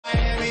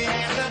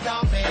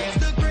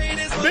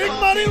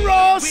Johnny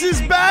Ross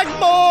is back,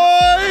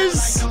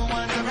 boys.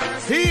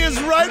 He is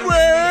right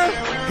where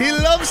he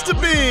loves to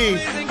be,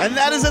 and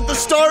that is at the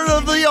start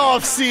of the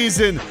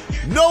offseason.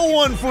 No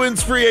one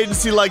wins free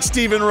agency like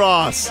Stephen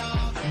Ross.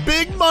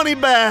 Big money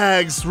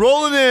bags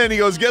rolling in. He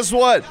goes, guess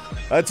what?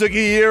 I took a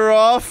year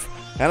off,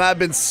 and I've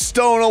been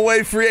stowing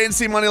away free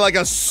agency money like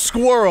a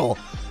squirrel.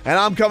 And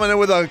I'm coming in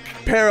with a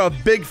pair of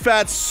big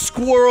fat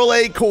squirrel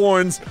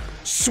acorns,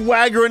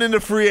 swaggering into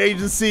free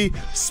agency,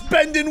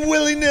 spending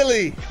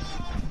willy-nilly.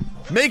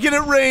 Making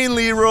it rain,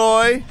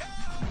 Leroy.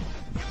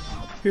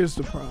 Here's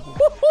the problem.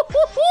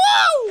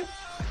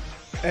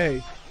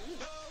 Hey,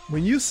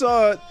 when you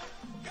saw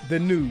the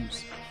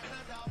news,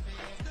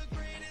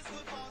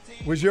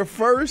 was your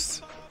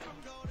first,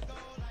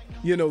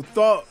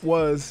 thought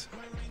was,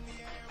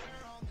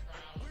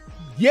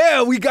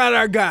 yeah, we got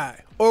our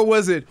guy? Or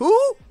was it,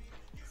 who?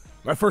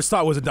 My first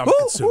thought was a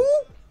Dominican Sue. Who?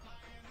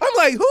 I'm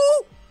like,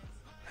 who?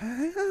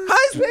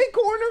 Highest paid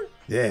corner?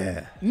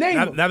 Yeah. Name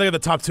him. Now they got the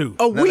top two.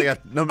 A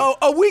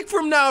week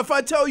from now, if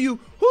I tell you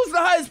who's the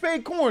highest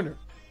paid corner,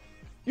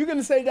 you're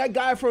gonna say that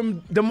guy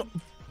from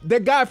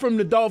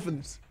the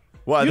Dolphins.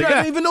 Well, you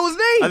don't even know his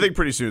name. I think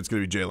pretty soon it's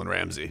gonna be Jalen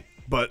Ramsey.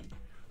 But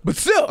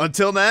still,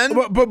 until then,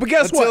 but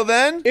guess what? Until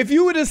then, if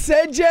you would have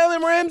said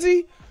Jalen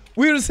Ramsey,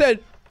 we would have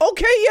said,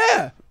 okay,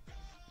 yeah.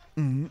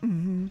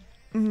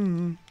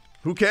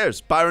 Who cares?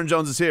 Byron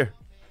Jones is here.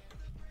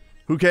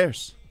 Who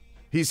cares?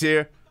 He's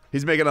here.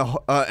 He's making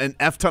an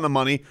F ton of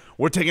money.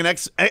 We're taking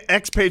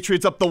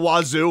ex-Patriots up the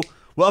wazoo.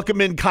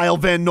 Welcome in Kyle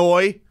Van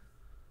Noy.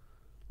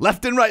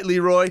 Left and right,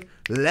 Leroy.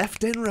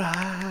 Left and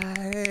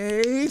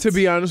right. To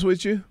be honest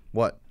with you.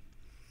 What?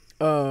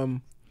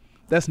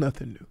 That's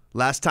nothing new.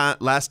 Last time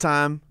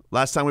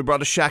we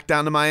brought a Shaq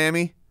down to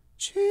Miami.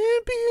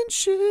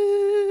 Championship.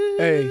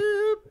 Hey,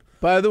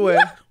 by the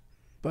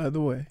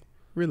way,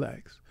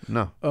 relax.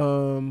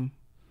 No.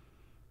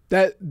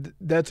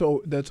 That's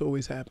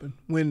always happened.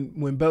 When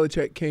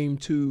Belichick came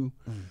to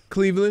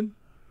Cleveland,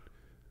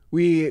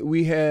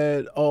 we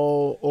had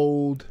all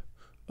old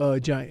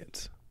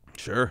Giants.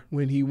 Sure.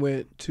 When he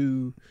went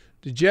to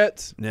the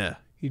Jets, yeah,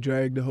 he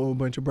dragged a whole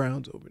bunch of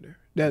Browns over there.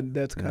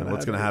 That's kind of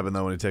what's going to happen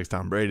though when he takes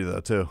Tom Brady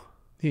though too.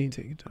 He ain't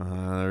taking Tom.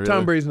 Really?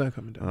 Tom Brady's not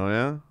coming down. Oh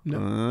yeah,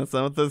 no. That's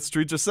not what the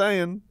streets are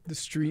saying. The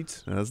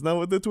streets. That's not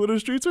what the Twitter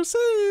streets are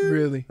saying.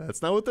 Really?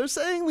 That's not what they're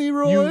saying,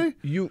 Leroy.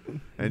 You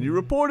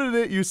reported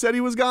it. You said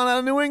he was gone out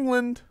of New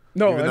England.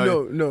 No,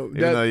 no. Even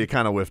though you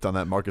kind of whiffed on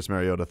that Marcus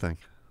Mariota thing.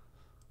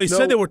 They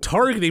said they were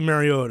targeting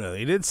Mariota.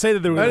 They didn't say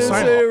that they were going to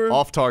sign him.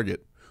 Off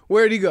target.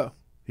 Where'd he go?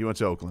 He went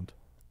to Oakland.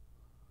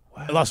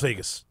 Wow. Las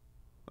Vegas.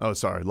 Oh,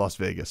 sorry, Las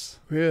Vegas.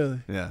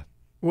 Really? Yeah.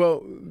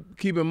 Well,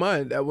 keep in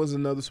mind that was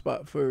another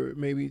spot for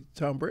maybe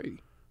Tom Brady.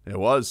 It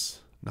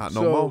was not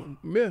no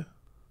more. Yeah.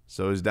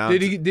 So he's down.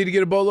 Did he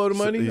get a boatload of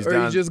money,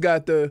 or he just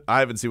got the? I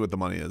haven't seen what the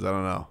money is. I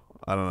don't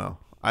know.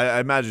 I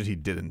imagine he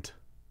didn't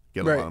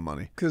get a lot of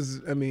money.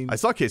 Because I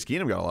saw Case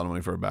Keenum got a lot of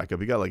money for a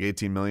backup. He got like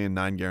 $18 million,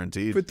 9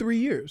 guaranteed for 3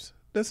 years.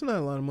 That's not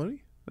a lot of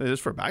money. It is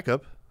for a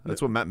backup. That's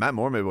what Matt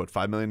Moore made. What,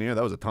 $5 million a year?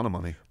 That was a ton of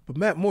money. But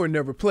Matt Moore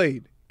never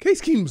played. Case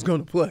Keenum's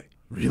going to play.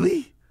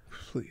 Really?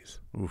 Please.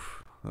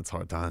 Oof, that's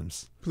hard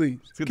times. Please.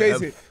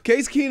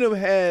 Case Keenum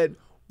had,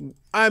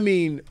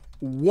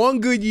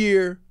 one good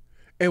year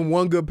and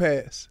one good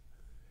pass.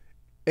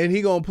 And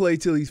he going to play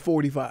till he's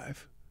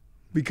 45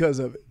 because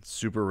of it.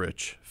 Super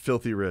rich.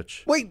 Filthy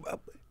rich. Wait,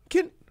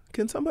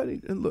 can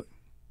somebody, look,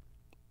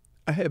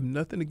 I have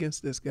nothing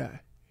against this guy,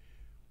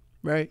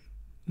 right?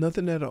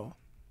 Nothing at all.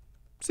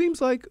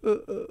 Seems like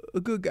a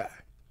good guy.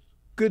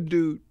 Good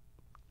dude.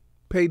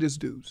 Paid his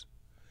dues.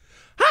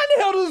 How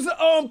the hell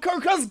does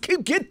Kirk Cousins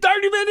get $30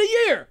 million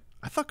a year?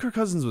 I thought Kirk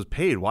Cousins was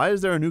paid. Why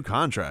is there a new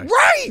contract?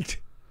 Right.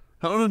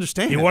 I don't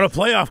understand. He won a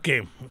playoff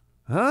game.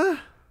 Huh?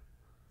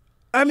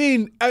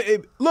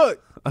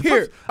 Look,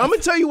 here. I'm going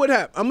to tell you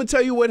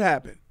what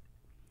happened.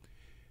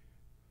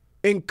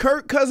 In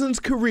Kirk Cousins'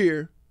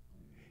 career,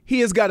 he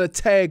has got a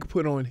tag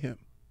put on him.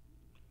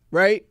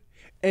 Right?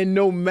 And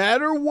no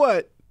matter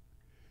what,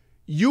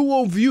 you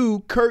will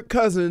view Kirk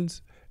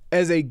Cousins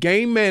as a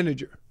game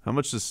manager. How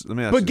much does, let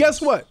me ask But you guess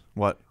this. what?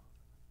 What?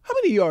 How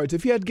many yards,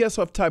 if you had to guess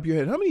off the top of your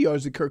head, how many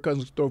yards did Kirk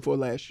Cousins throw for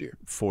last year?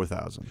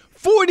 4,000.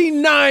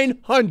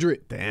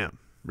 4,900. Damn.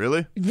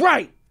 Really?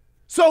 Right.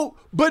 So,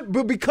 but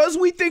because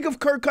we think of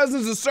Kirk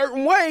Cousins a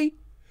certain way,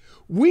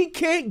 we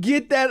can't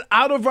get that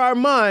out of our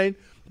mind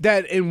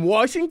that in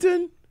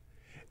Washington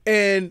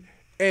and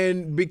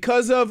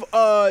because of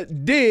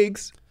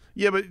Diggs.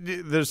 Yeah, but I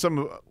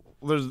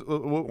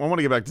want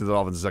to get back to the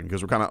Dolphins in a second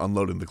because we're kind of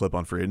unloading the clip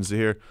on free agency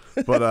here.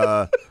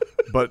 But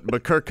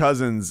but Kirk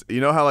Cousins, you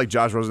know how like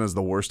Josh Rosen has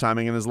the worst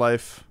timing in his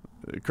life?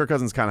 Kirk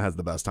Cousins kind of has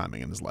the best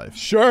timing in his life.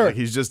 Sure. Like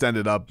he's just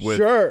ended up with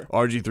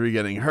RG3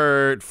 getting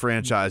hurt,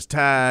 franchise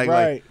tag.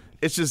 Right. Like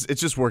it's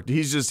just worked.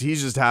 He's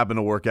just happened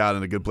to work out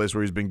in a good place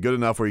where he's been good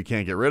enough where you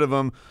can't get rid of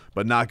him,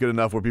 but not good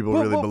enough where people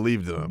really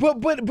believed in him.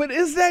 But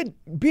is that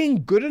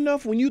being good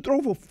enough when you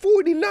throw for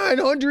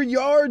 4,900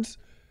 yards?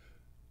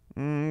 I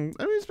mean,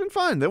 it's been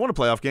fine. They won a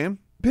playoff game.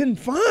 Been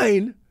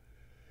fine.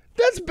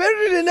 That's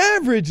better than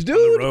average, dude.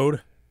 On the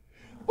road.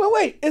 Well,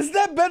 wait, is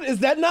that better? Is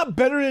that not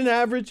better than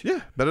average?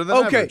 Yeah, better than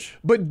average.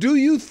 But do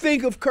you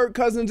think of Kirk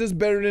Cousins as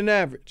better than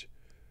average?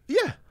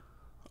 Yeah.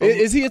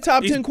 Is he a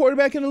top 10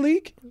 quarterback in the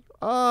league?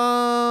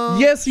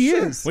 Yes, he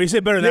is. When you say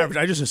better than average,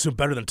 I just assume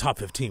better than top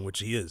 15, which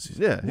he is.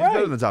 Yeah, he's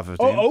better than top 15.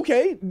 Oh,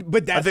 okay.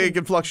 But I think it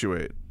can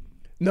fluctuate.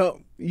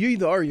 No, you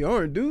either are or you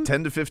aren't, dude.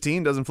 10 to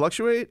 15 doesn't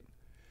fluctuate?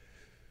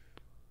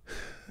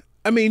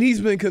 I mean, he's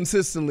been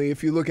consistently,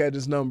 if you look at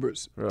his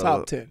numbers,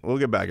 top 10. We'll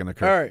get back into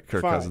Kirk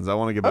Cousins. I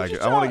want to get back.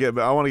 I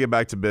want to get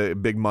back to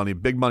big money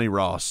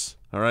Ross.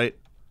 All right,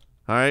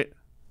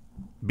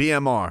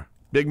 BMR,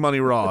 big money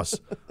Ross,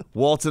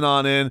 waltzing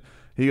on in.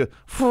 He goes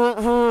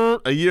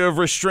a year of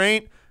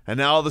restraint, and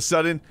now all of a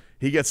sudden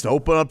he gets to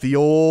open up the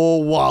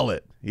old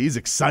wallet. He's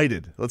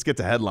excited. Let's get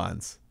to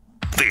headlines.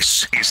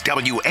 This is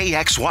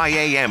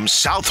WAXYAM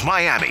South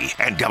Miami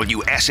and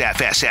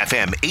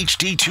WSFS-FM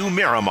HD2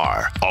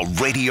 Miramar, a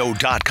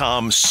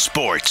radio.com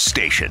sports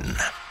station.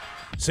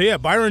 So, yeah,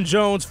 Byron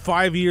Jones,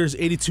 5 years,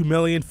 $82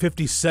 million,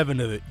 57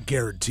 of it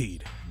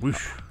guaranteed.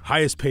 Whoosh.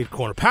 Highest paid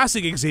corner.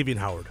 Passing Xavier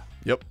Howard.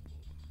 Yep.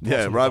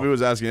 Yeah, Robbie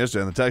was asking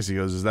yesterday in the text. He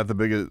goes, "Is that the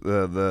biggest,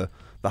 the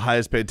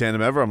highest paid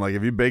tandem ever?" I'm like,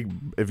 if you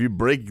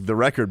break the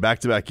record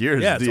back-to-back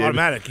years, yeah, it's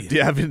automatic. Do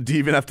you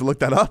even have to look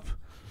that up?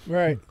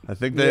 Right. I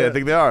think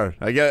they are.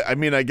 I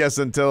guess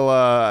until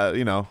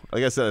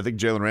like I said, I think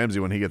Jalen Ramsey,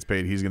 when he gets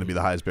paid, he's going to be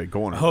the highest paid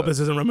corner. I hope this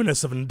isn't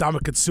reminiscent of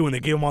Ndamukong Suh, and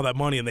they gave him all that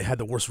money, and they had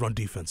the worst run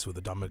defense with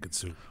Ndamukong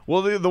Suh.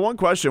 Well, the one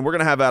question, we're going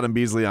to have Adam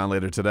Beasley on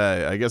later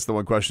today. I guess the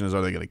one question is,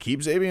 are they going to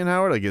keep Xavier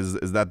Howard? Like,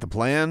 is that the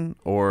plan,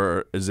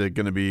 or is it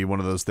going to be one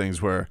of those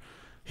things where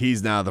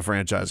he's now the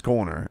franchise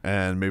corner,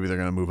 and maybe they're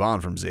going to move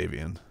on from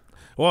Xavier?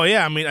 Well,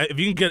 yeah. I mean, if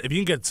you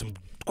can get some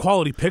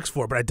quality picks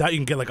for it, but I doubt you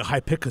can get like a high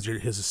pick because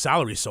his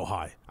salary is so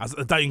high. I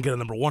doubt you can get a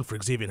number one for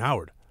Xavier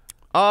Howard.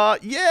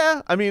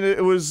 Yeah. I mean,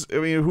 there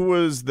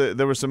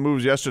were some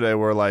moves yesterday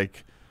where,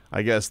 like,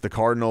 I guess the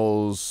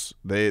Cardinals.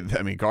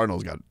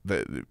 Cardinals got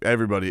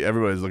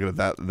everybody's looking at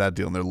that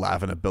deal and they're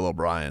laughing at Bill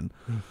O'Brien,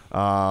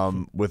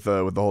 with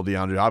the whole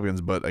DeAndre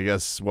Hopkins. But I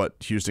guess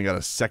Houston got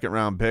a second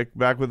round pick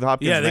back with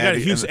Hopkins. Yeah, they got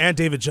Houston and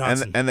David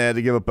Johnson, and they had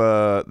to give up.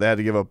 They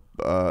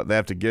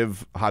have to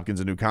give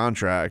Hopkins a new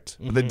contract,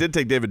 but they did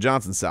take David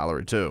Johnson's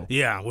salary too.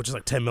 Yeah, which is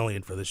like $10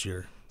 million for this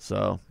year.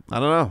 So I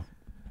don't know.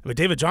 I mean,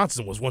 David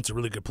Johnson was once a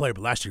really good player,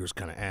 but last year was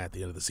kind of at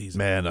the end of the season.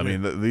 Man, I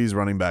mean, these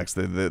running backs,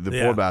 the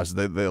poor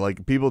bastards, they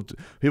like people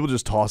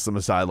just toss them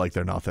aside like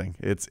they're nothing.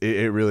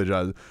 It really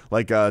does.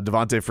 Like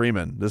Devontae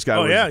Freeman, this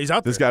guy. He's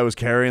out there. This guy was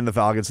carrying the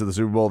Falcons to the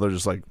Super Bowl. They're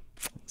just like,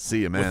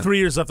 see ya, man. With 3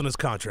 years left on his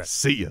contract.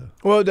 See ya.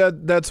 Well,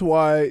 that's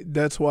why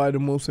the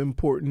most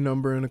important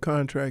number in a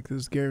contract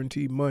is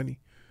guaranteed money.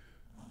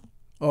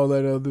 All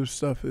that other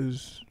stuff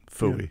is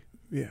phooey.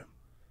 Yeah.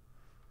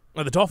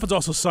 The Dolphins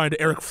also signed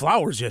Eric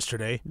Flowers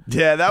yesterday.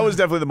 Yeah, that was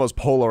definitely the most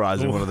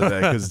polarizing one of the day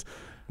because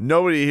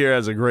nobody here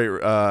has a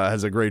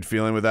great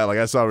feeling with that. Like,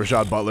 I saw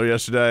Rashad Butler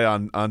yesterday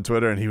on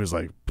Twitter, and he was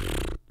like,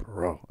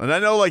 bro. And I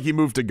know, like, he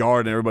moved to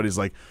guard, and everybody's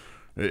like,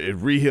 it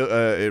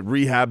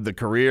rehabbed the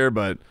career,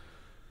 but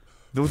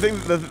the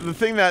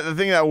thing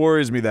that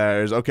worries me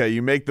there is, okay,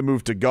 you make the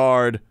move to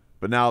guard,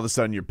 but now all of a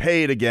sudden you're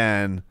paid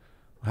again.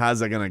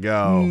 How's that gonna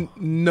go?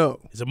 No,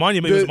 it's a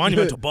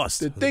monumental bust.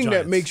 The thing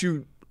that makes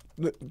you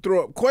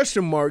throw up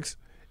question marks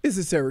is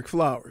it's Eric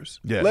Flowers.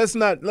 Yeah. Let's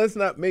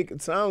not make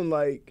it sound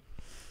like,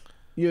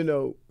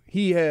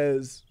 he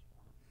has.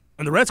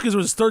 And the Redskins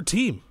were his third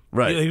team.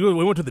 Right. He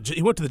went to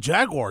the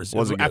Jaguars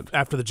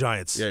after the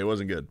Giants. Yeah, he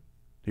wasn't good.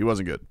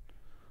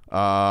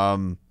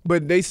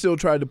 But they still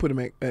tried to put him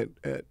at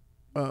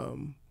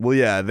well,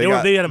 yeah, they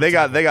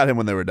got him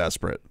when they were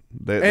desperate.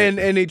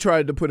 They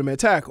tried to put him at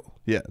tackle.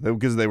 Yeah,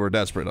 because they were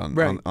desperate on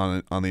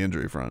the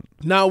injury front.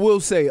 Now, I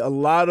will say a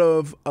lot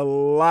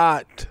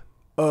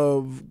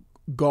of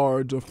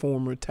guards or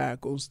former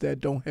tackles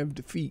that don't have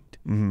defeat.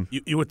 Mm-hmm.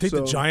 You would think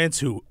the Giants,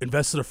 who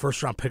invested a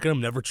first-round pick in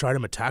him, never tried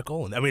him at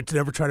tackle.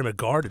 Never tried him at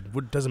guard.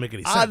 It doesn't make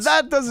any sense.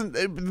 That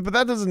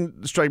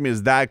doesn't strike me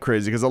as that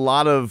crazy because a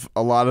lot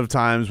of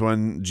times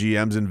when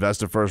GMs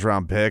invest a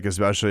first-round pick,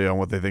 especially on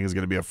what they think is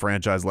going to be a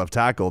franchise left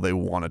tackle, they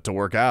want it to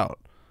work out.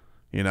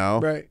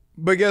 Right.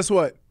 But guess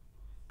what?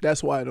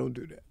 That's why I don't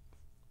do that.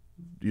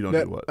 You don't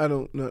do what? I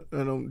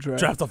don't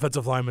draft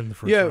offensive linemen in the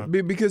first round.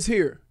 Yeah, because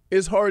here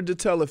it's hard to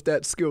tell if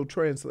that skill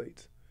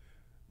translates.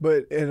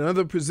 But in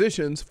other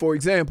positions, for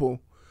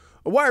example,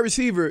 a wide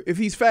receiver, if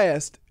he's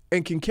fast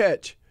and can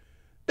catch,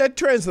 that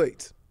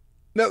translates.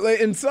 Now,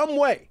 in some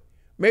way,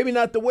 maybe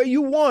not the way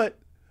you want,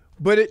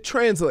 but it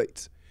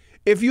translates.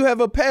 If you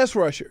have a pass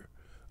rusher,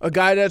 a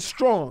guy that's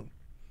strong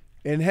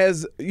and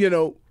has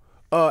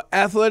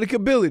athletic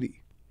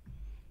ability,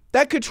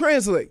 that could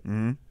translate.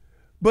 Mm-hmm.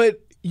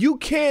 But you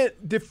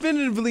can't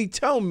definitively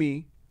tell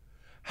me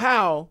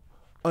how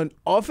an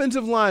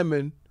offensive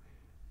lineman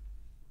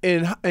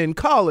in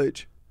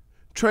college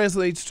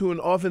translates to an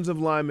offensive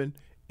lineman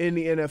in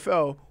the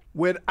NFL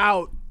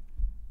without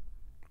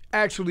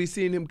actually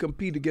seeing him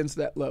compete against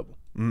that level.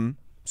 Mm-hmm.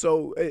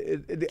 So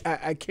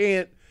I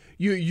can't,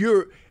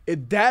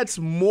 That's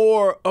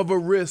more of a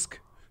risk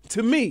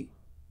to me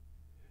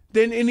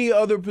than any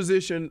other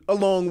position,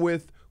 along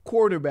with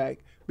quarterback,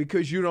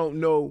 because you don't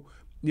know,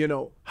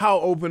 how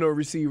open are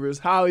receivers,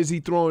 how is he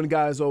throwing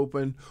guys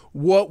open,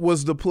 what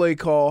was the play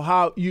call,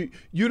 how you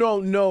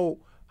don't know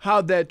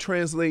how that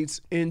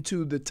translates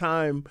into the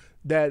time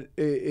that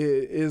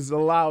is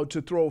allowed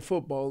to throw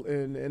football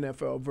in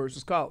NFL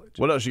versus college.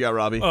 What else you got,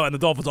 Robbie? Oh, and the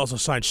Dolphins also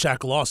signed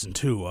Shaq Lawson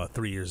too,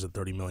 3 years at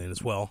 $30 million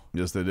as well.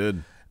 Yes, they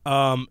did.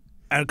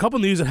 And a couple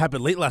of news that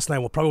happened late last night,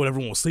 well, probably when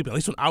everyone was sleeping, at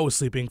least when I was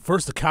sleeping.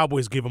 First, the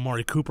Cowboys gave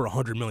Amari Cooper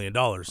 $100 million.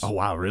 Oh,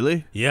 wow,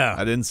 really? Yeah.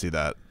 I didn't see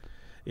that.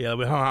 Yeah, I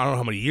don't know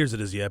how many years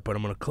it is yet, but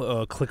I'm going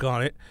to click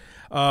on it.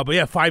 But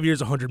yeah, 5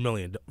 years, $100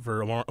 million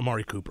for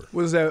Amari Cooper.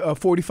 What is that,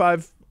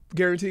 45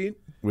 guaranteed?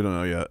 We don't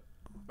know yet.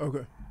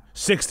 Okay.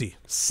 60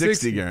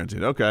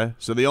 guaranteed. Okay.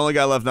 So the only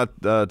guy left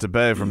not to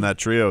pay from that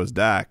trio is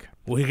Dak.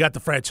 Well, he got the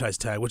franchise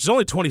tag, which is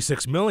only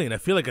 $26 million. I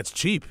feel like it's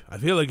cheap. I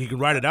feel like he can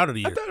ride it out at a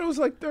year. I thought it was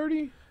like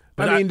 30.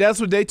 But I mean, that's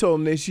what they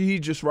told him. He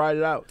just ride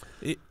it out.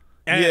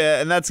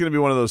 And that's going to be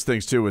one of those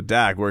things too with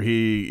Dak, where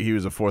he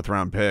was a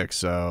 4th-round pick.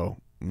 So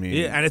I mean,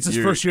 yeah, and it's his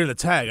first year in the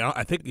tag.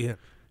 I think, yeah.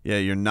 Yeah,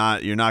 you're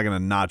not going to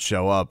not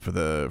show up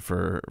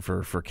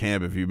for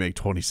camp if you make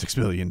 $26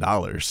 million.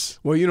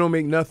 Well, you don't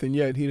make nothing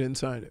yet. He didn't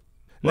sign it.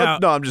 Well,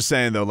 no, I'm just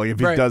saying though, like if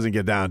he doesn't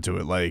get down to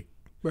it, like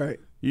right.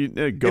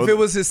 If it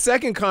was his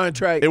second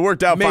contract, it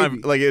worked out maybe.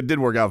 fine. Like it did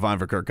work out fine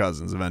for Kirk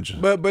Cousins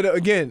eventually. But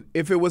again,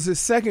 if it was his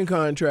second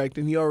contract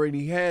and he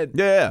already had,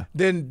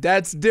 then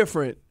that's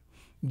different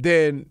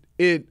than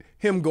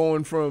him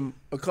going from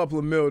a couple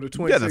of mil to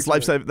 26.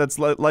 Yeah, that's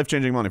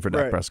life-changing money for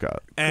Dak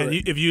Prescott. And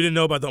if you didn't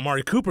know about the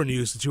Amari Cooper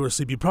news that you were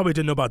asleep, you probably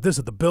didn't know about this,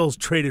 that the Bills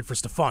traded for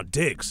Stephon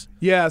Diggs.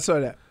 Yeah, I saw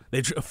that.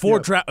 They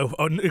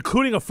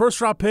including a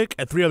first-round pick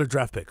and 3 other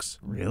draft picks.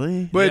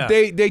 Really? But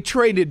they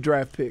traded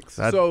draft picks.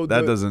 That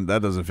doesn't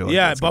feel like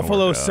that's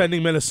Buffalo is work out.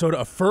 sending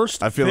Minnesota a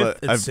first, fifth,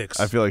 and sixth.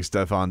 I feel like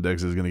Stephon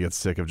Diggs is going to get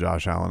sick of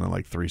Josh Allen in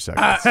like 3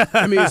 seconds.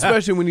 I mean,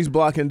 especially when he's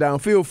blocking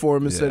downfield for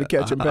him instead of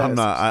catching passes. I'm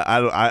not.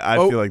 I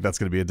feel like that's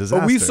going to be a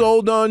disaster. Are we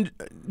sold on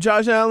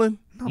Josh Allen?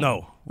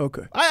 No.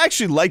 Okay. I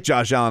actually like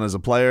Josh Allen as a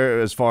player,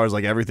 as far as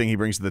like everything he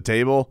brings to the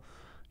table.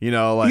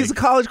 Like he's a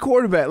college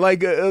quarterback,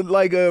 like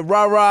a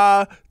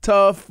rah-rah,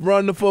 tough,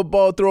 run the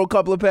football, throw a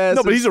couple of passes.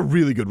 No, but he's a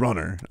really good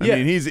runner. I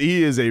mean,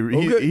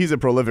 he's a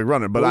prolific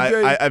runner. But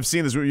I've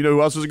seen this. You know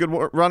who else was a good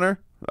runner?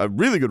 A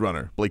really good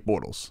runner, Blake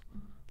Bortles.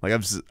 Like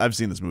I've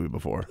seen this movie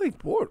before. Blake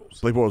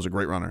Bortles is a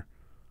great runner.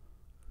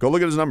 Go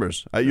look at his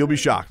numbers. You'll be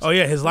shocked. Oh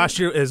yeah, his last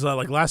year is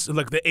like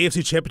the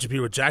AFC Championship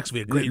year with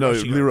Jacksonville. Great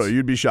Leroy,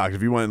 you'd be shocked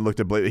if you went and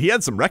looked at Blake. He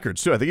had some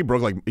records too. I think he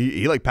broke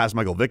he passed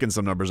Michael Vick in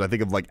some numbers. I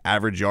think of like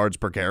average yards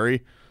per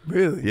carry.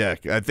 Really? Yeah,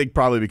 I think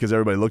probably because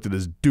everybody looked at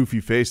his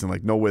doofy face and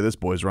like, no way this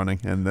boy's running.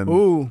 And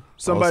then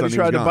somebody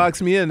tried to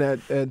box me in at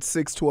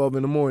 6:12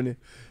 in the morning.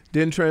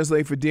 Didn't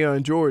translate for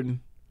Deion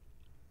Jordan.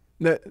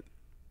 It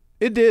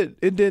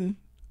didn't.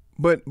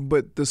 But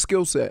the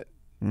skill set,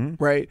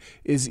 right,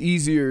 is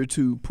easier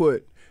to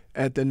put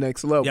at the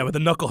next level. Yeah, but the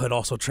knucklehead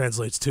also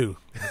translates too.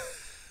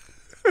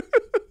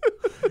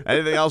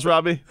 Anything else,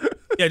 Robbie?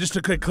 Yeah, just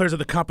to clear to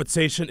the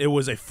compensation, it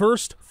was a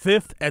 1st,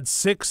 5th, and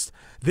 6th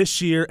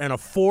this year, and a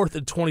 4th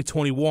in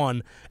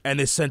 2021, and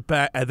they sent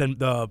back, and then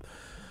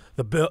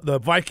the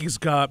Vikings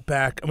got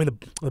back. I mean,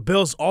 the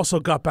Bills also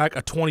got back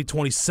a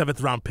 2020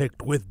 7th-round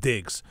pick with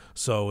Diggs.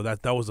 So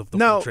that was the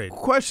full trade. Now,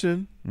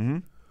 question.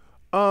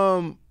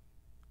 Mm-hmm.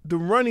 The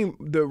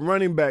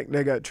running back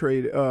that got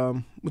traded,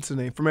 what's his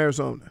name, from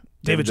Arizona?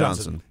 David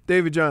Johnson.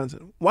 David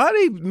Johnson. Why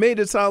they made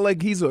it sound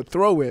like he's a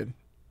throw-in?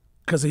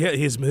 Because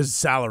his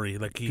salary,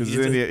 like because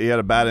he had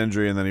a bad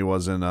injury and then he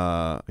wasn't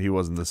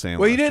the same.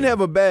 Well, he didn't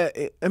have a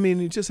bad. I mean,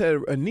 he just had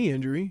a knee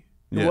injury.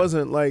 It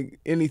wasn't like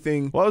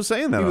anything. Well, I was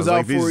saying that he was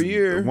out for a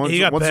year. He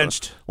got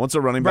benched. Once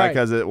a running back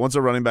has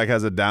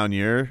a down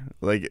year,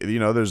 like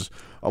there's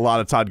a lot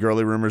of Todd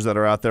Gurley rumors that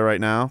are out there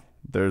right now.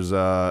 There's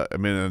look,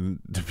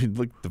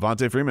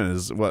 Devontae Freeman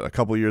is a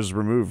couple years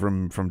removed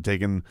from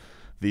taking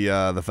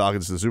the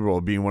Falcons to the Super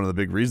Bowl, being one of the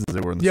big reasons they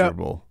were in the Super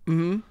Bowl.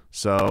 Mm-hmm.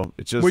 So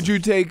it's just. Would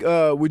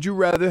you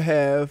rather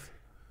have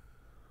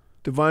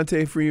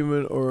Devontae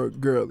Freeman or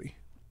Gurley?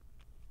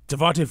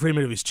 Devontae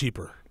Freeman if he's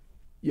cheaper.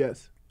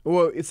 Yes.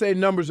 Well, say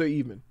numbers are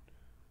even.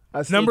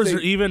 Numbers are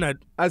even.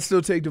 I'd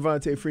still take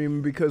Devontae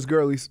Freeman because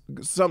Gurley's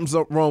something's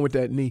wrong with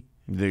that knee.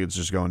 You think it's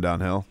just going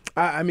downhill?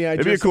 I mean,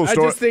 it'd be a cool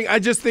story. I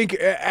just think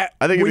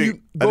when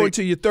you go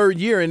into your 3rd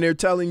year and they're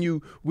telling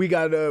you we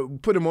got to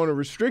put him on a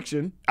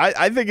restriction.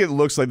 I think it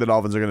looks like the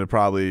Dolphins are going to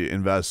probably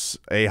invest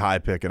a high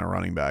pick in a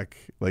running back.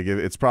 Like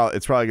it's probably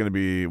going to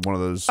be one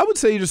of those. I would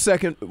say one of your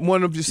second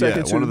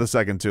two. One of the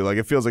second two. Like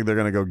it feels like they're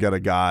going to go get a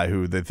guy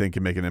who they think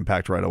can make an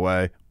impact right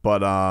away.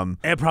 But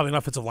and probably an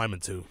offensive lineman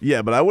too.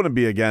 Yeah, but I wouldn't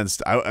be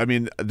against. I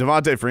mean,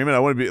 Devontae Freeman. I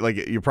wouldn't be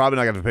like you're probably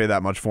not going to pay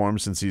that much for him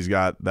since he's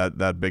got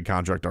that big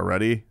contract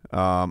already.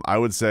 I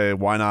would say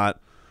why not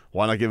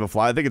give a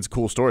fly? I think it's a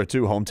cool story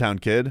too. Hometown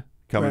kid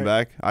coming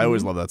back. I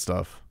always love that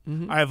stuff.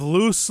 I have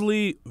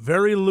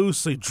very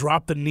loosely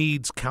dropped the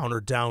needs counter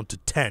down to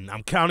 10.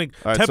 I'm counting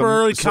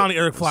temporarily counting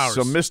Eric Flowers.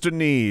 So Mr.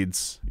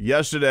 Needs,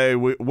 yesterday,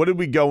 what did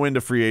we go into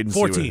free agency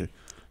 14. with?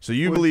 So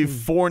you believe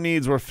 4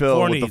 needs were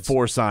filled with the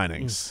 4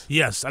 signings?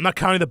 Yes, I'm not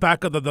counting the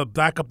backup,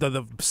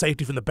 the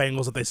safety from the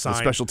Bengals that they signed. The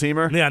special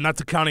teamer? Yeah,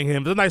 not counting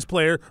him. He's a nice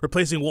player,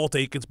 replacing Walt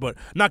Aikens, but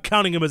not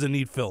counting him as a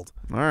need filled.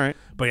 All right.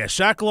 But yeah,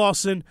 Shaq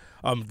Lawson.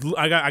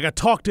 I got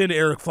talked into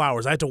Eric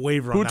Flowers. I had to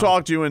waver on that. Who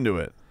talked you into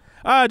it?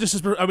 I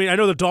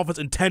know the Dolphins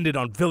intended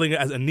on filling it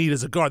as a need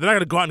as a guard. They're not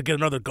going to go out and get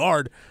another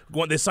guard.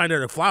 They signed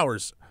Eric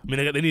Flowers. I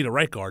mean, they need a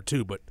right guard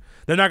too, but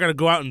they're not going to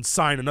go out and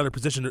sign another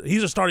position.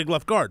 He's a starting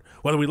left guard,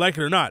 whether we like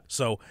it or not.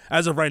 So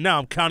as of right now,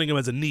 I'm counting him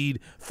as a need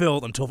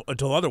filled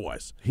until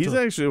otherwise. He's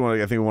actually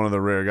one of the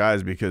rare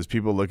guys because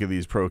people look at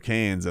these pro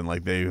canes and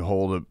like they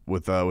hold it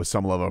with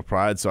some level of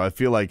pride. So I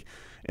feel like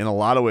in a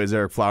lot of ways,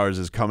 Eric Flowers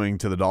is coming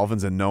to the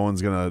Dolphins, and no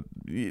one's gonna.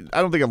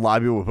 I don't think a lot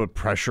of people will put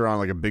pressure on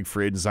like a big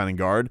free agent signing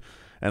guard.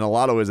 And in a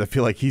lot of ways, I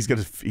feel like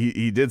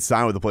he did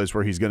sign with a place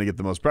where he's going to get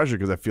the most pressure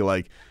because I feel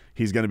like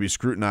he's going to be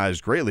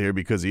scrutinized greatly here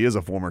because he is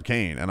a former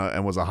Cane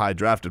and was a high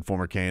drafted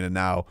former Cane and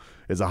now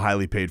is a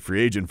highly paid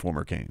free agent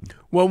former Cane.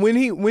 Well, when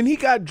he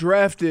got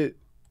drafted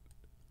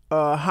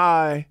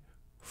high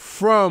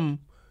from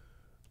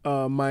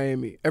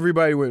Miami,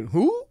 everybody went,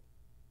 who?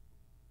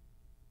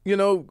 You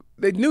know,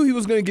 they knew he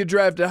was going to get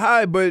drafted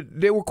high, but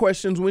there were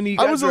questions when he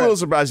got drafted. I was a little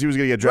surprised he was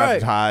going to get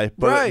drafted high,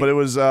 but it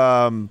was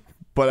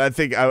but I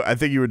think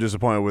you were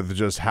disappointed with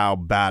just how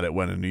bad it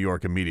went in New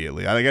York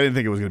immediately. I didn't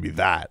think it was going to be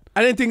that.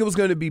 I didn't think it was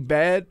going to be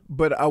bad,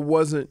 but I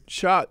wasn't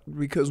shocked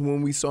because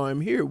when we saw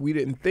him here, we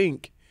didn't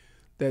think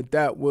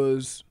that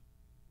was,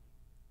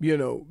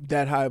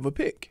 that high of a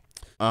pick.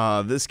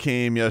 This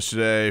came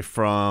yesterday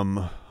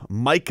from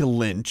Mike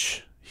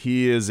Lynch.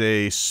 He is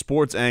a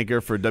sports anchor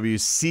for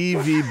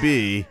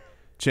WCVB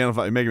Channel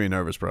 5. You're making me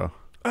nervous, bro.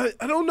 I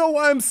don't know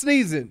why I'm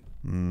sneezing.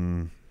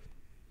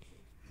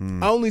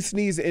 I only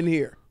sneeze in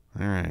here.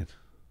 All right.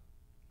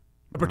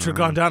 But you're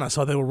gone down. I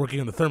saw they were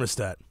working on the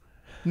thermostat.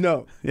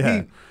 No.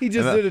 Yeah. He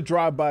just did a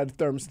drive-by the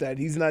thermostat.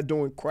 He's not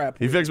doing crap.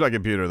 He fixed my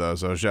computer, though,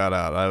 so shout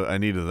out. I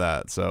needed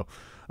that. So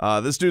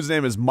this dude's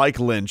name is Mike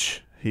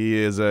Lynch. He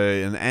is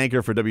an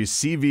anchor for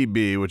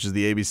WCVB, which is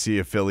the ABC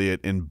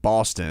affiliate in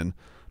Boston.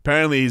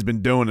 Apparently, he's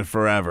been doing it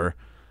forever.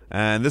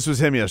 And this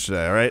was him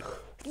yesterday, all right?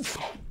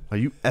 Are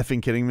you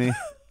effing kidding me?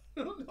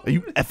 Are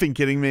you effing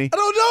kidding me? I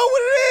don't know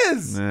what it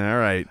is. All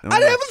right.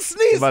 I haven't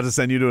sneezed. I'm about to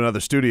send you to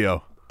another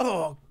studio.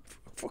 Oh,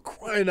 for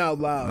crying out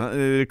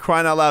loud.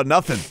 Crying out loud,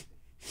 nothing.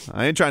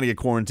 I ain't trying to get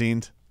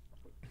quarantined.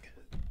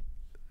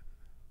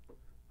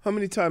 How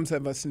many times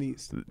have I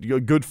sneezed? You're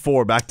good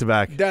 4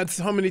 back-to-back. That's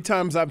how many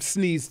times I've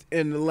sneezed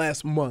in the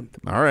last month.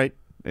 All right.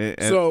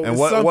 And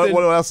what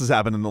else has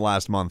happened in the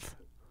last month?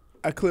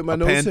 I clipped my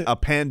nose hair. A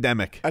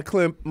pandemic. I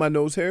clipped my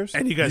nose hairs.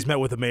 And you guys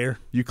met with the mayor?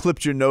 You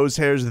clipped your nose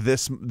hairs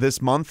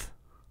this month?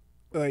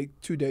 Like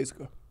 2 days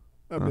ago.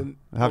 How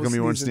come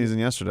you weren't sneezing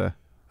yesterday?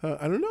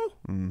 I don't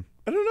know.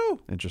 I don't know.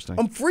 Interesting.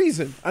 I'm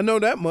freezing. I know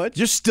that much.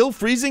 You're still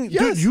freezing?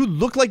 Yes. Dude, you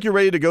look like you're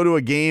ready to go to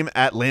a game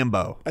at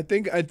Lambeau. I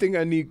think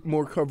I need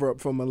more cover up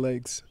for my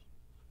legs.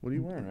 What are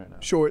you wearing right now?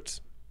 Shorts.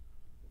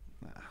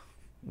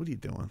 What are you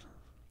doing?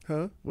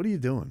 Huh? What are you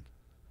doing?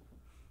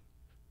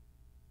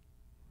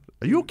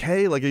 Are you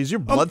okay? Like, is your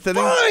blood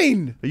thinning?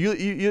 Fine.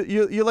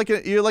 You're like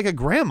a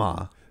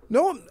grandma.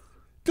 No,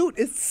 dude,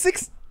 it's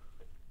 6.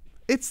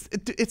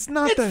 It's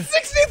not It's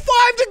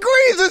 65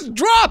 degrees. It's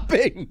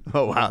dropping.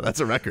 Oh wow, that's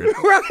a record.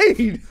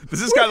 Right.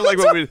 This is kind of like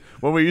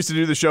when we used to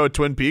do the show at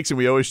Twin Peaks and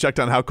we always checked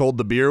on how cold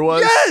the beer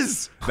was.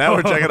 Yes. Now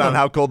we're checking on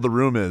how cold the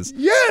room is.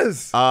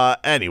 Yes.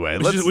 Anyway,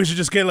 we should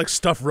just get like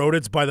stuffed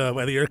rodents by the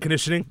air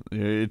conditioning.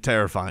 You're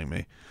terrifying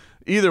me.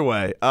 Either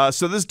way,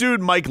 so this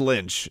dude Mike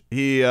Lynch,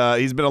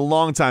 he's been a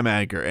long-time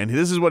anchor, and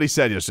this is what he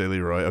said yesterday,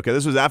 Leroy. Okay,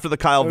 this was after the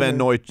Kyle Van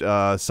Noy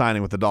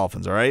signing with the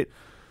Dolphins. All right,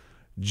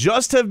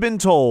 just have been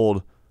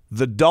told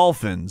the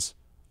Dolphins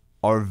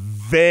are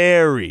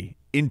very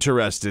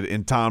interested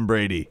in Tom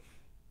Brady.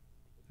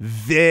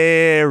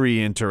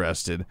 Very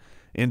interested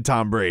in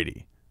Tom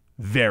Brady.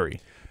 Very.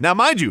 Now,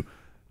 mind you,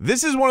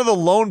 this is one of the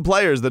lone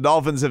players the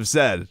Dolphins have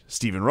said.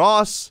 Stephen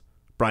Ross,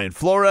 Brian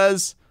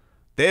Flores,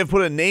 they have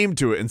put a name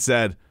to it and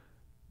said,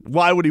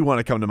 why would he want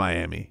to come to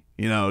Miami?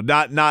 Not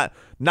a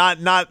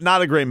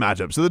great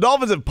matchup. So the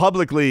Dolphins have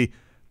publicly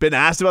been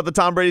asked about the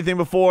Tom Brady thing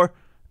before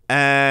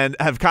and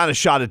have kind of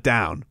shot it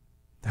down.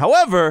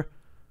 However,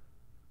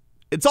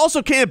 it's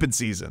also camping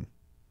season.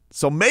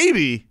 So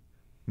maybe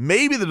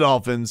the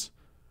Dolphins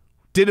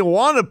didn't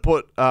want to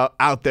put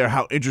out there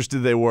how interested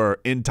they were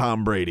in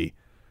Tom Brady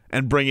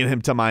and bringing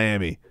him to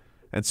Miami.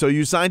 And so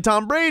you sign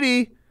Tom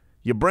Brady,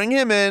 you bring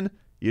him in,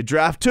 you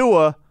draft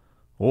Tua.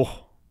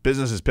 Oh,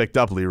 business has picked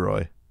up,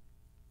 Leroy.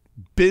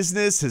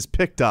 Business has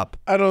picked up.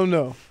 I don't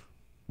know.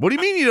 What do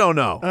you mean you don't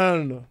know? I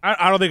don't know.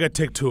 I don't think I'd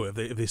take Tua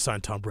if they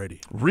sign Tom Brady.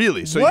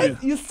 Really? So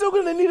what? You're still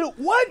going to need a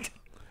what?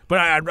 But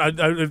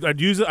I'd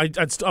use it. I'd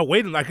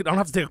wait. I don't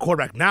have to take a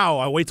quarterback now.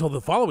 I wait till the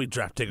following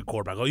draft to take a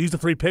quarterback. I'll use the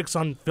 3 picks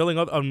on filling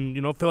out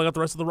the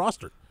rest of the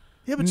roster.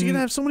 Yeah, but you're gonna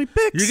have so many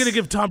picks. You're gonna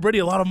give Tom Brady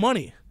a lot of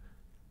money.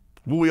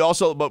 We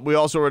also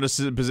were in a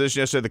position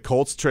yesterday. The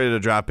Colts traded a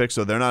draft pick,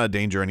 so they're not a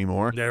danger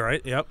anymore. Yeah,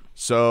 right. Yep.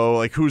 So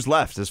like, who's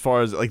left as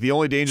far as like the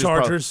only danger?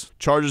 Chargers.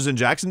 Chargers in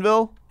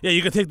Jacksonville. Yeah,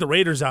 you could take the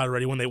Raiders out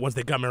already once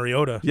they got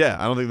Mariota. Yeah,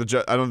 I don't think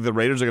the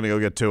Raiders are gonna go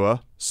get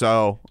Tua.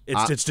 So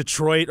it's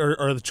Detroit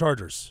or the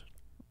Chargers.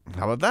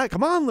 How about that?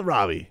 Come on,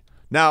 Robbie.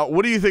 Now,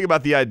 what do you think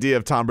about the idea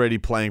of Tom Brady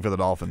playing for the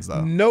Dolphins,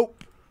 though?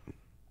 Nope.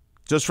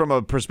 Just from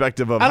a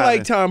perspective of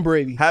like Tom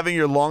Brady. Having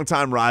your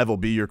longtime rival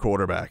be your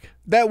quarterback.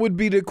 That would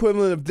be the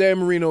equivalent of Dan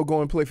Marino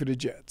going to play for the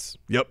Jets.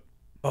 Yep.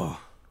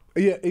 Oh.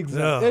 Yeah,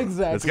 exactly.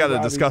 Exactly. It's got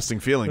a disgusting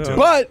feeling to it.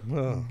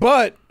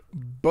 But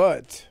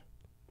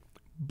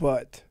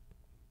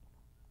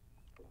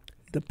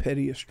the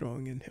petty is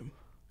strong in him.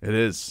 It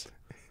is.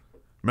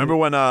 Remember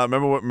when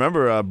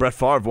Brett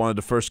Favre wanted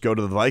to first go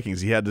to the Vikings?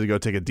 He had to go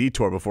take a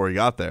detour before he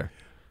got there.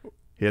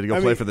 He had to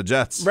go play for the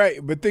Jets. Right,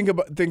 but think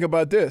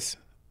about this,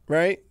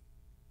 right?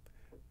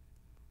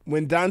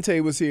 When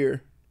Dante was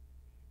here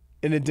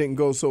and it didn't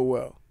go so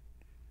well,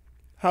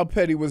 how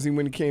petty was he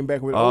when he came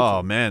back with Oakland?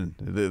 Oh, man.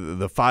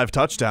 The 5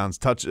 touchdowns,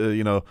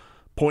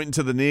 pointing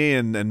to the knee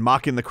and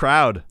mocking the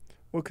crowd.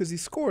 Well, because he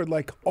scored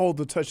like all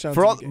the touchdowns.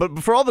 But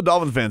for all the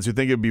Dolphins fans who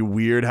think it'd be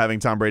weird having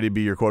Tom Brady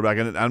be your quarterback,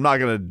 and I'm not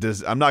gonna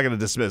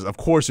dismiss. Of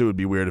course, it would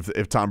be weird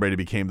if Tom Brady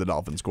became the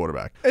Dolphins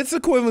quarterback. It's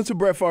equivalent to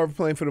Brett Favre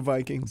playing for the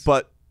Vikings.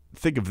 But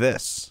think of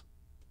this.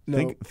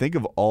 No. Think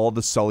of all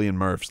the Sully and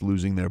Murphs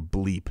losing their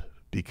bleep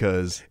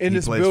because he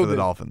plays for the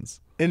Dolphins.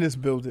 In this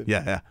building.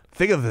 Yeah.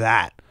 Think of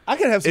that. I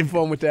can have some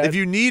fun with that. If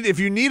you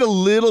need a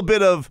little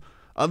bit of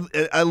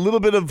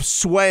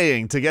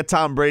swaying to get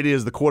Tom Brady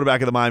as the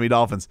quarterback of the Miami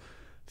Dolphins,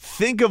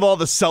 think of all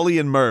the Sully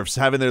and Murphs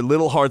having their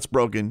little hearts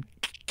broken.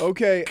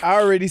 Okay, I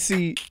already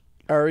see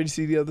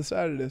the other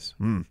side of this.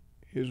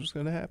 Here's what's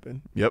gonna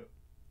happen. Yep.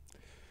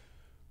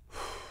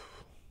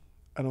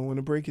 I don't want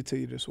to break it to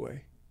you this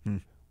way.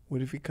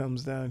 What if he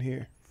comes down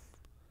here?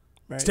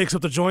 Right? Takes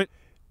up the joint?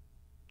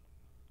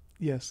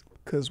 Yes,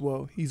 because,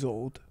 well, he's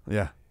old.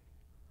 Yeah.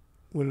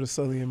 What are the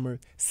Sully and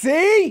Murph?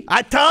 See?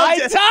 I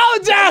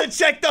told you!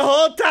 Check the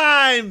whole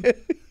time!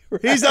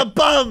 Right. He's a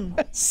bum!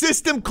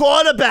 System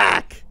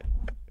quarterback!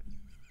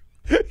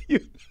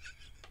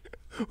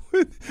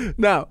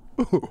 Now,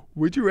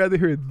 would you rather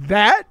hear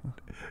that?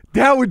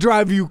 That would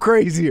drive you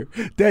crazier.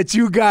 That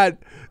you got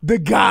the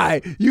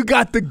guy, you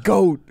got the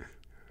GOAT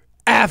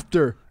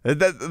after. And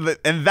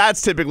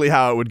that's typically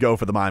how it would go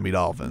for the Miami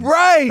Dolphins.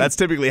 Right. That's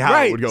typically how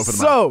it would go for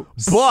the Miami.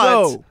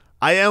 But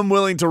I am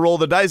willing to roll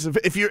the dice.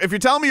 If you're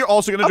telling me you're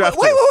also going to draft.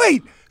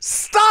 Wait.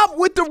 Stop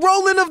with the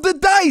rolling of the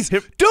dice.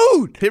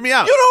 Dude. Hear me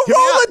out. You don't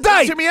roll the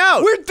dice. Hear me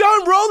out. We're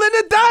done rolling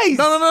the dice.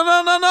 No.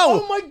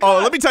 Oh, my God. Oh,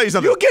 let me tell you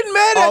something. You're getting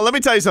mad at. Oh, let me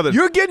tell you something.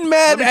 You're getting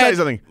mad at. Let me tell you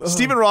something.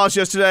 Stephen Ross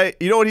yesterday,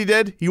 you know what he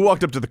did? He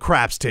walked up to the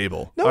craps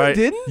table. No, he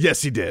didn't.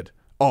 Yes, he did.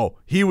 Oh,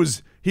 he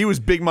was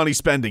big money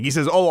spending. He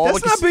says,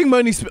 that's not big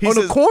money on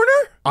a corner?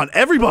 On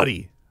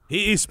everybody.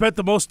 He spent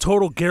the most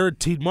total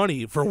guaranteed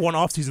money for one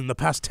offseason in the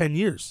past 10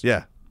 years.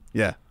 Yeah.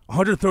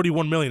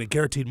 $131 million in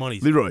guaranteed money.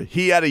 Leroy,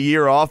 he had a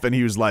year off, and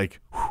he was like,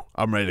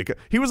 I'm ready to go.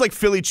 He was like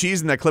Philly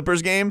cheese in that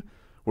Clippers game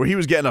where he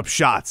was getting up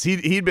shots.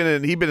 He'd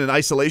been in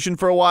isolation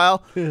for a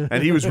while,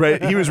 and he was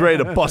ready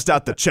to bust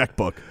out the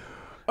checkbook.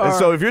 And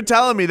so if you're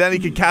telling me then he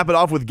could cap it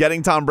off with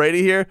getting Tom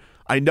Brady here,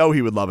 I know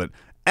he would love it.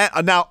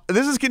 And now,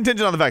 this is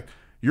contingent on the fact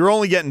you're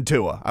only getting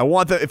Tua. I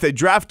want if they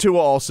draft Tua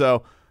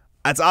also,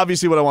 that's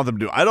obviously what I want them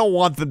to do. I don't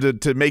want them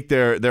to make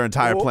their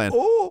entire plan.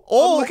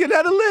 I'm looking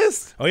at a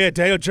list. Oh, yeah,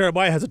 Daniel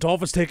Jeremiah has the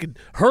Dolphins taking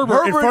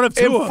Herbert in front of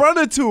Tua. In front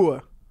of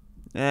Tua.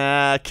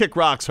 Kick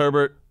rocks,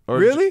 Herbert. Or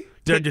really?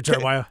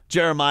 Jeremiah.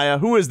 Jeremiah.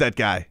 Who is that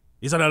guy?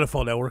 He's on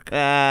NFL Network.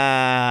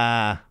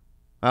 I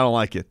don't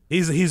like it.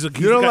 You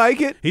don't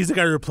like it? He's the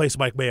guy who replaced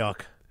Mike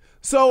Mayock.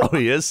 So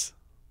he is?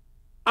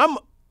 I'm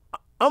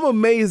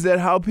amazed at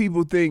how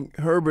people think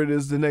Herbert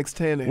is the next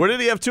Tannehill. Where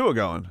did he have Tua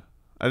going?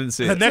 I didn't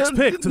see the it. Next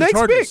pick to the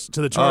Chargers.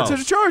 To the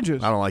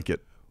Chargers. I don't like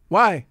it.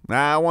 Why?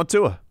 I want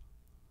Tua.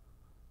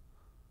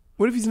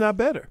 What if he's not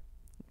better?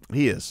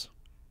 He is.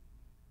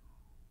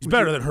 He's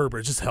better than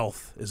Herbert. Just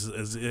health.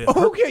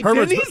 Okay,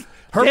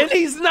 then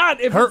he's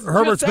not. If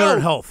Herbert's better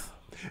at health.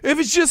 If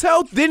it's just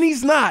health, then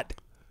he's not.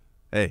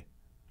 Hey.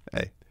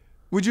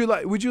 Would you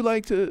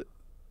like to?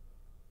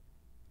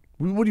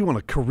 What do you want,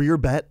 a career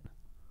bet?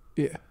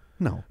 Yeah.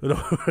 No.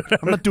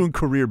 I'm not doing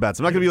career bets.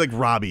 I'm not going to be like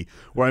Robbie,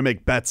 where I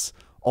make bets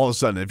all of a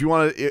sudden. If you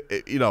want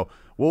to,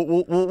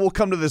 we'll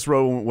come to this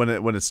road when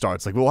it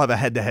starts. Like we'll have a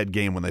head-to-head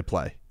game when they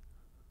play.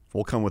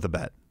 We'll come with a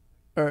bet.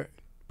 All right.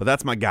 But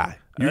that's my guy.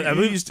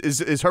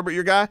 Is Herbert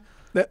your guy?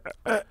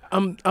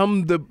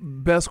 I'm the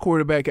best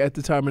quarterback at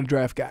the time of the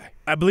draft guy.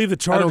 I believe the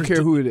Chargers. I don't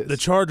care who it is. The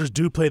Chargers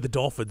do play the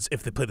Dolphins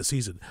if they play the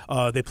season.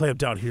 They play them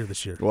down here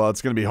this year. Well,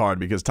 it's going to be hard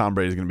because Tom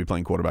Brady's going to be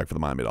playing quarterback for the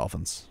Miami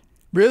Dolphins.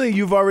 Really?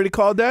 You've already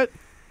called that?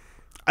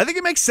 I think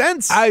it makes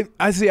sense. I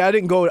see. I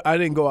didn't go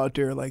out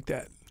there like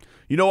that.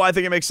 You know why I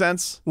think it makes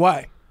sense?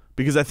 Why?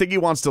 Because I think he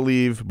wants to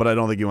leave, but I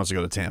don't think he wants to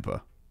go to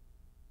Tampa.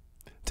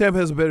 Tampa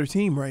has a better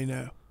team right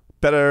now.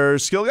 Better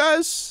skill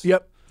guys?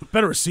 Yep.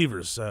 Better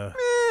receivers. I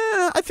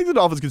think the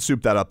Dolphins can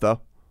soup that up,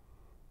 though.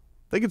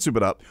 They can soup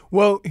it up.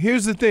 Well,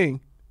 here's the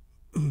thing.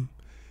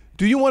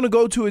 Do you want to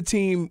go to a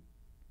team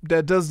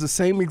that does the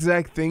same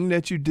exact thing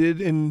that you did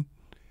in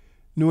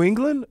New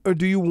England, or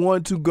do you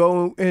want to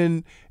go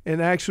and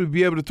actually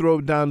be able to throw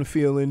it down the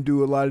field and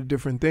do a lot of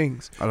different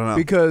things? I don't know.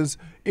 Because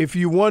if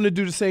you want to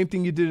do the same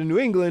thing you did in New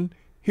England,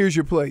 here's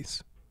your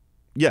place.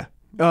 Yeah.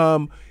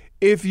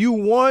 If you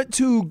want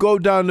to go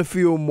down the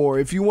field more,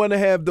 if you want to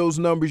have those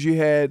numbers you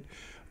had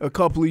a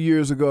couple of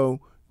years ago,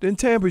 then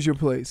Tampa's your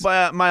place.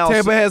 But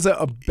Tampa has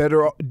a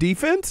better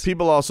defense.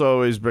 People also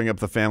always bring up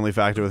the family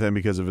factor with him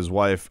because of his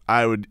wife.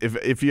 I would,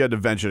 if you had to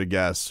venture to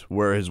guess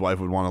where his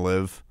wife would want to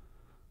live.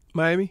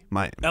 Miami?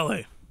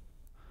 L.A.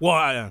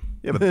 Well,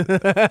 Yeah, but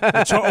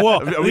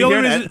the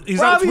only reason he's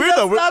Robbie, not that's weird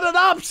though. not an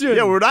option.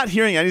 Yeah, we're not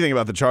hearing anything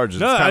about the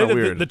Chargers. It's kind of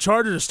weird. The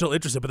Chargers are still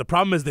interested, but the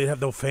problem is they have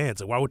no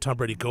fans. Like, why would Tom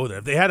Brady go there?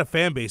 If they had a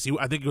fan base,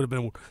 I think he would have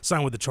been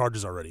signed with the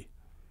Chargers already.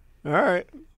 All right.